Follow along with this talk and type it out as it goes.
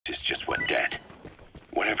Just went dead.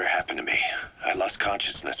 Whatever happened to me? I lost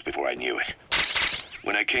consciousness before I knew it.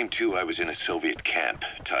 When I came to, I was in a Soviet camp,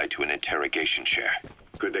 tied to an interrogation chair.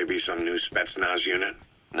 Could they be some new Spetsnaz unit?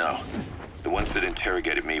 No. The ones that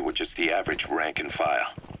interrogated me were just the average rank and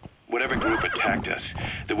file. Whatever group attacked us,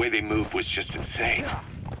 the way they moved was just insane.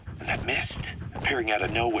 And that mist, appearing out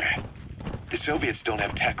of nowhere. The Soviets don't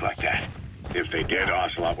have tech like that. If they did,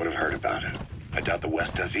 Ocelot would have heard about it. I doubt the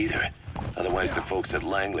West does either. Otherwise, the folks at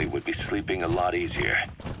Langley would be sleeping a lot easier.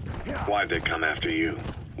 Why'd they come after you?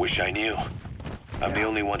 Wish I knew. I'm the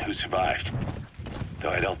only one who survived. Though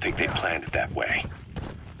I don't think they planned it that way.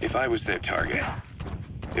 If I was their target,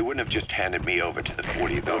 they wouldn't have just handed me over to the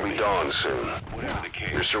 40th It'll Army. be dawn soon. Whatever the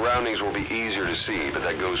case. Your surroundings will be easier to see, but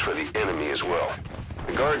that goes for the enemy as well.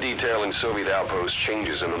 The guard detail in Soviet outposts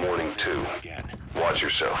changes in the morning, too. Again. Watch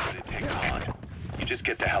yourself. Take on. You just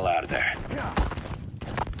get the hell out of there.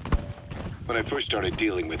 When I first started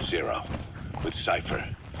dealing with Zero, with Cypher,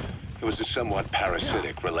 it was a somewhat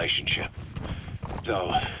parasitic relationship.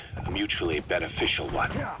 Though, a mutually beneficial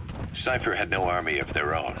one. Cypher had no army of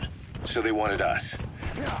their own, so they wanted us.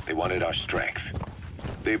 They wanted our strength.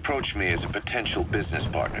 They approached me as a potential business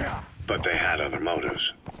partner. But they had other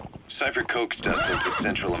motives. Cypher coaxed us into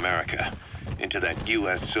Central America, into that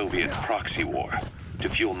US-Soviet proxy war, to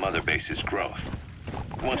fuel Mother Base's growth.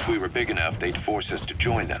 Once we were big enough, they'd force us to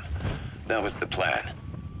join them. That was the plan.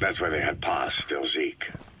 That's why they had Paz, still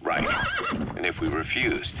Zeke. Right. And if we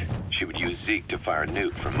refused, she would use Zeke to fire a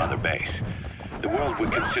nuke from Mother Base. The world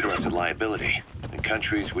would consider us a liability, and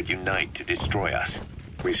countries would unite to destroy us.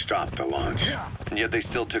 We stopped the launch. And yet they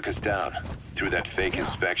still took us down, through that fake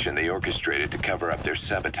inspection they orchestrated to cover up their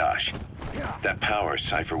sabotage. That power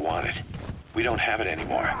Cypher wanted. We don't have it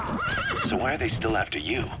anymore. So why are they still after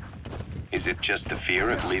you? Is it just the fear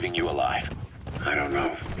of leaving you alive? I don't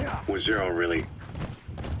know. Was Zero really...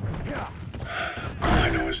 All I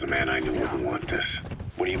know is the man I knew wouldn't want this.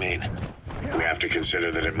 What do you mean? We have to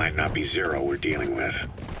consider that it might not be Zero we're dealing with.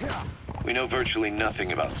 We know virtually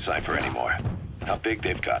nothing about Cypher anymore. How big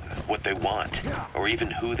they've gotten, what they want, or even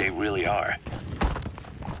who they really are.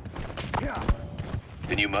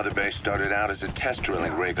 The new Mother Base started out as a test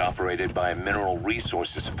drilling rig operated by a mineral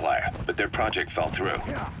resources supplier, but their project fell through.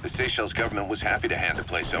 The Seychelles government was happy to hand the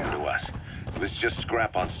place over to us. It was just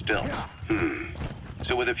scrap on stilts.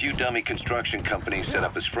 So with a few dummy construction companies set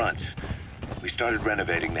up as fronts, we started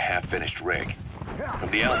renovating the half-finished rig.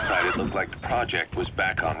 From the outside, it looked like the project was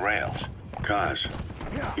back on rails. Kaz,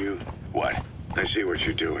 you... What? I see what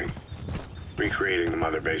you're doing. Recreating the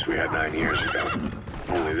Mother Base we had 9 years ago.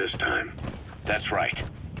 Only this time. That's right.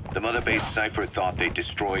 The Mother Base Cypher thought they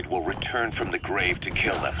destroyed will return from the grave to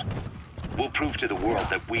kill them. We'll prove to the world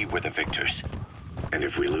that we were the victors. And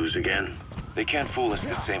if we lose again? They can't fool us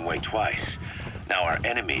the same way twice. Now our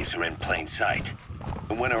enemies are in plain sight.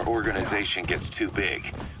 And when our organization gets too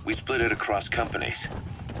big, we split it across companies.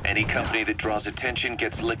 Any company that draws attention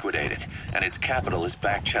gets liquidated, and its capital is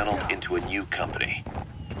back-channeled into a new company.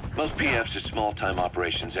 Most PFs are small-time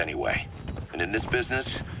operations anyway. And in this business,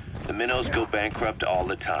 the minnows go bankrupt all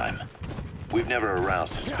the time. We've never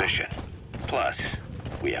aroused suspicion. Plus,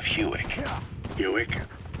 we have Hewick. Hewick?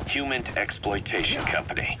 Human Exploitation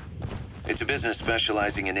Company. It's a business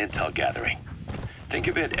specializing in intel gathering. Think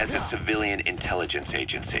of it as a civilian intelligence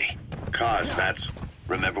agency. Kaz, that's...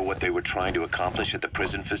 Remember what they were trying to accomplish at the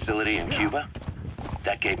prison facility in Cuba?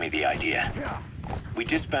 That gave me the idea. We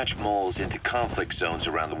dispatch moles into conflict zones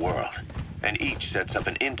around the world, and each sets up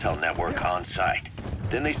an intel network on site.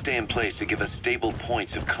 Then they stay in place to give us stable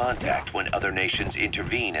points of contact when other nations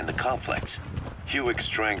intervene in the conflicts. Hewick's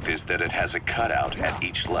strength is that it has a cutout at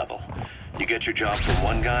each level. You get your job from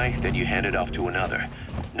one guy, then you hand it off to another.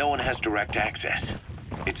 No one has direct access.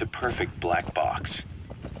 It's a perfect black box.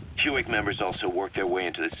 Hewick members also work their way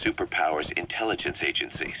into the superpowers intelligence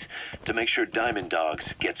agencies to make sure Diamond Dogs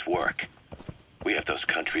gets work. We have those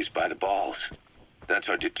countries by the balls. That's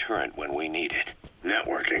our deterrent when we need it.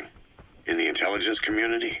 Networking? In the intelligence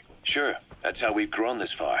community? Sure, that's how we've grown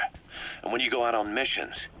this far. And when you go out on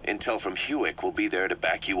missions, intel from Hewick will be there to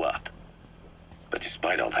back you up. But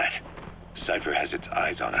despite all that, Cypher has its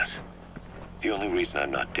eyes on us. The only reason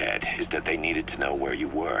I'm not dead is that they needed to know where you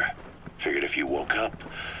were. Figured if you woke up,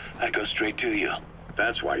 I'd go straight to you.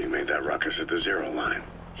 That's why you made that ruckus at the Zero line.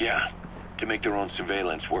 Yeah, to make their own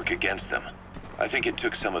surveillance work against them. I think it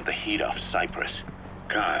took some of the heat off Cyprus.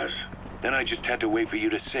 Kaz. Then I just had to wait for you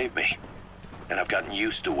to save me. And I've gotten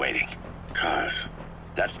used to waiting. Kaz.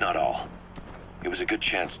 That's not all. It was a good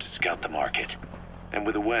chance to scout the market. And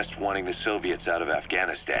with the West wanting the Soviets out of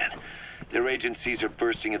Afghanistan, their agencies are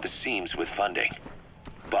bursting at the seams with funding.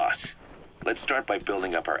 Boss, Let's start by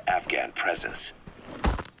building up our Afghan presence.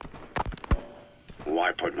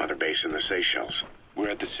 Why put Mother Base in the Seychelles? We're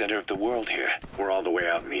at the center of the world here. We're all the way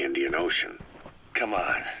out in the Indian Ocean. Come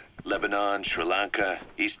on. Lebanon, Sri Lanka,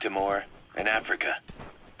 East Timor, and Africa.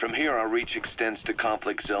 From here, our reach extends to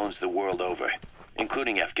conflict zones the world over,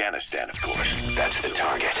 including Afghanistan, of course. That's the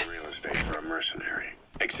target. Real estate for a mercenary.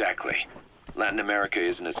 Exactly. Latin America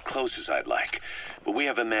isn't as close as I'd like, but we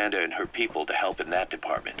have Amanda and her people to help in that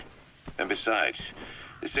department. And besides,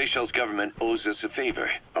 the Seychelles government owes us a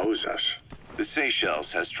favor. Owes us? The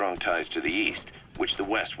Seychelles has strong ties to the east, which the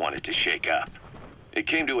West wanted to shake up. It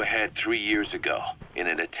came to a head 3 years ago, in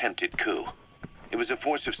an attempted coup. It was a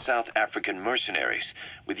force of South African mercenaries,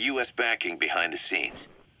 with U.S. backing behind the scenes.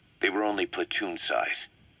 They were only platoon size.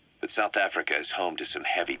 But South Africa is home to some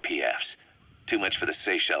heavy PFs. Too much for the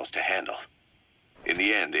Seychelles to handle. In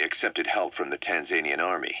the end, they accepted help from the Tanzanian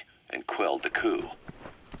army, and quelled the coup.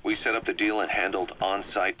 We set up the deal and handled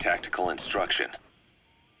on-site tactical instruction.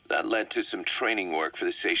 That led to some training work for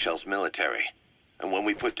the Seychelles military. And when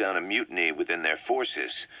we put down a mutiny within their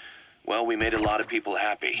forces, well, we made a lot of people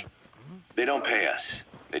happy. They don't pay us.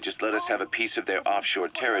 They just let us have a piece of their offshore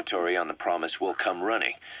territory on the promise we'll come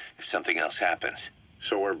running if something else happens.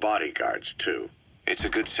 So we're bodyguards, too. It's a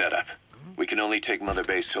good setup. We can only take Mother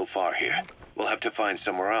Base so far here. We'll have to find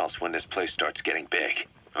somewhere else when this place starts getting big.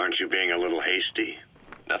 Aren't you being a little hasty?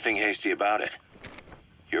 Nothing hasty about it.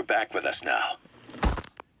 You're back with us now.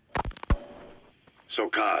 So,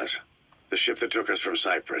 Kaz, the ship that took us from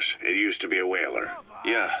Cyprus, it used to be a whaler.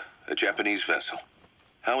 Yeah, a Japanese vessel.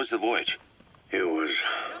 How was the voyage? It was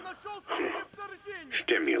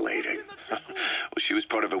stimulating. Well, she was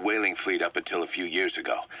part of a whaling fleet up until a few years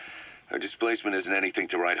ago. Her displacement isn't anything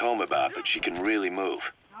to write home about, but she can really move.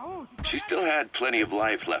 She still had plenty of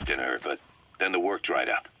life left in her, but then the work dried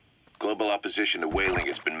up. Global opposition to whaling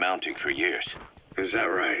has been mounting for years. Is that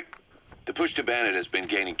right? The push to ban it has been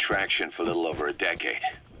gaining traction for a little over a decade.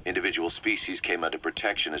 Individual species came under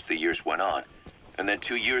protection as the years went on. And then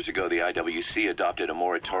 2 years ago, the IWC adopted a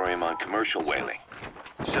moratorium on commercial whaling.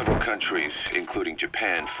 Several countries, including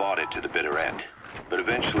Japan, fought it to the bitter end. But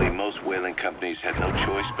eventually, most whaling companies had no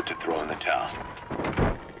choice but to throw in the towel.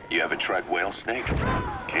 You ever tried whale snake?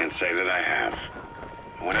 Can't say that I have.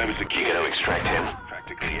 When I was a kid, You gotta extract him.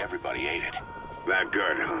 practically everybody ate it. That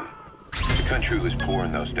good, huh? The country was poor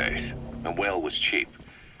in those days, and whale was cheap.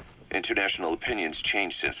 International opinions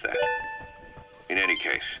changed since then. In any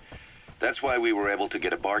case, that's why we were able to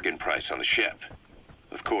get a bargain price on the ship.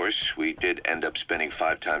 Of course, we did end up spending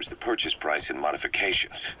 5 times the purchase price in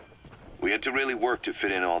modifications. We had to really work to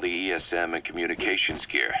fit in all the ESM and communications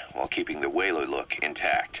gear while keeping the whaler look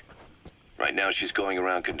intact. Right now, she's going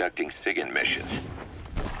around conducting SIGINT missions.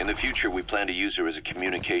 In the future, we plan to use her as a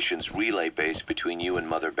communications relay base between you and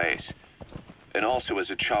Mother Base, and also as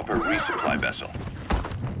a chopper resupply vessel.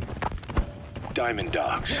 Diamond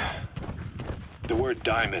dogs. The word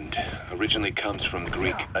diamond originally comes from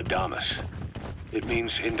Greek adamas. It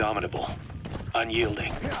means indomitable,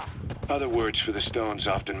 unyielding. Other words for the stones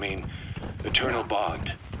often mean eternal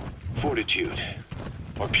bond, fortitude,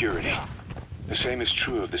 or purity. The same is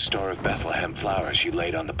true of the Star of Bethlehem flowers you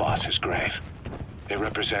laid on the boss's grave. They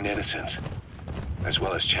represent innocence, as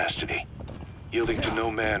well as chastity, yielding to no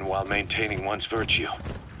man while maintaining one's virtue.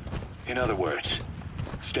 In other words,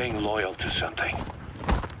 staying loyal to something.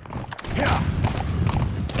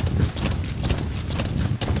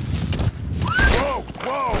 Whoa!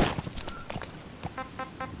 Whoa!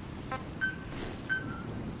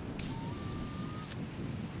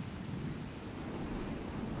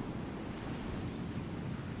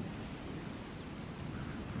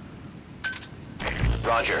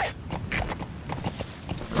 Roger.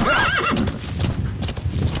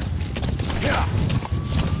 Yeah!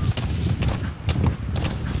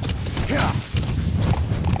 Yeah!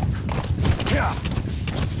 Yeah!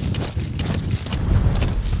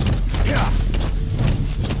 Yeah!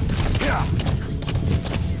 Yeah!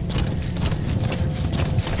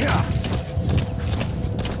 Yeah!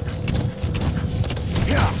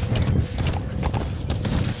 Yeah!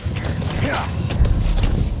 Yeah! Yeah!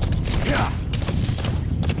 Yeah!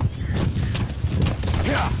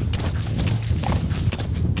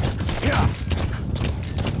 Yeah!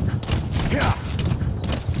 Yeah!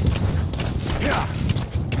 Yeah!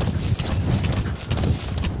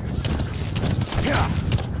 Yeah!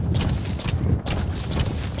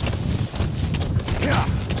 Yeah!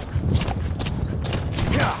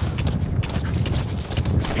 Yeah!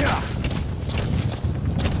 Yeah!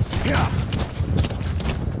 Yeah!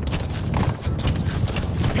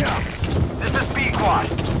 Yeah! This is B-Quad.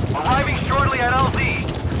 Arriving shortly at LZ.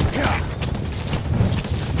 Yeah!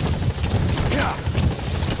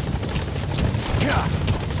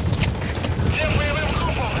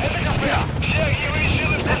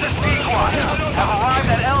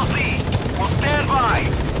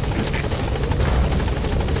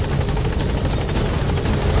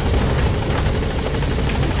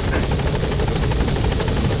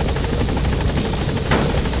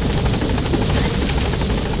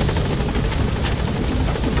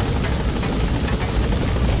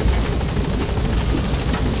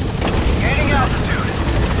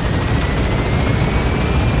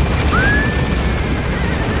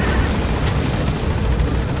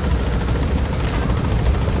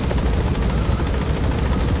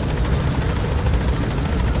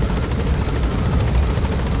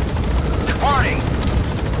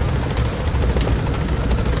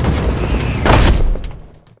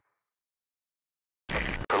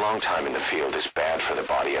 time in the field is bad for the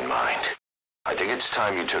body and mind. I think it's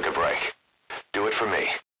time you took a break. Do it for me.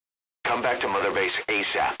 Come back to Mother Base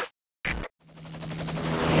ASAP.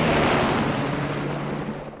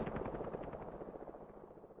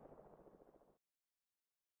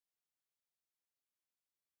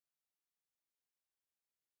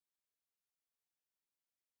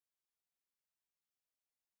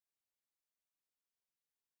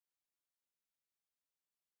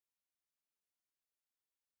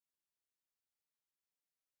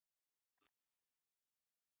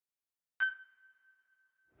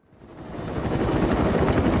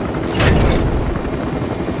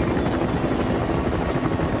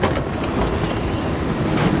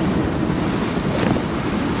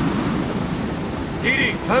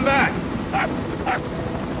 Come back!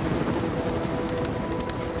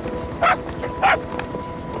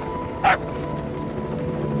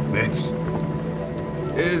 Mitch.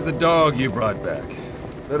 Here's the dog you brought back.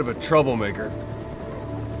 Bit of a troublemaker.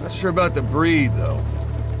 Not sure about the breed, though.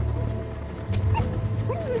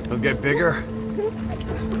 He'll get bigger?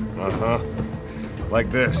 Uh-huh. Like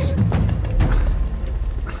this.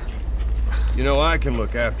 You know, I can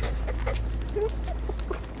look after him.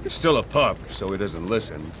 He's still a pup, so he doesn't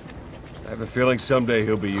listen. I have a feeling someday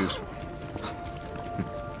he'll be useful.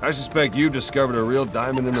 I suspect you discovered a real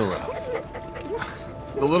diamond in the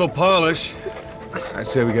rough. With a little polish, I'd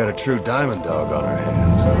say we got a true diamond dog on our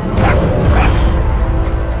hands.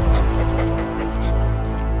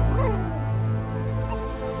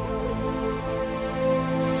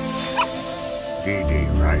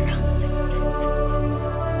 DD, right?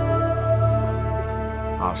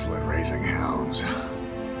 Hostile at raising hounds.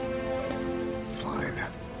 Fine.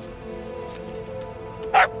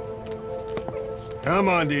 Come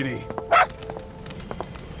on, Dee Dee.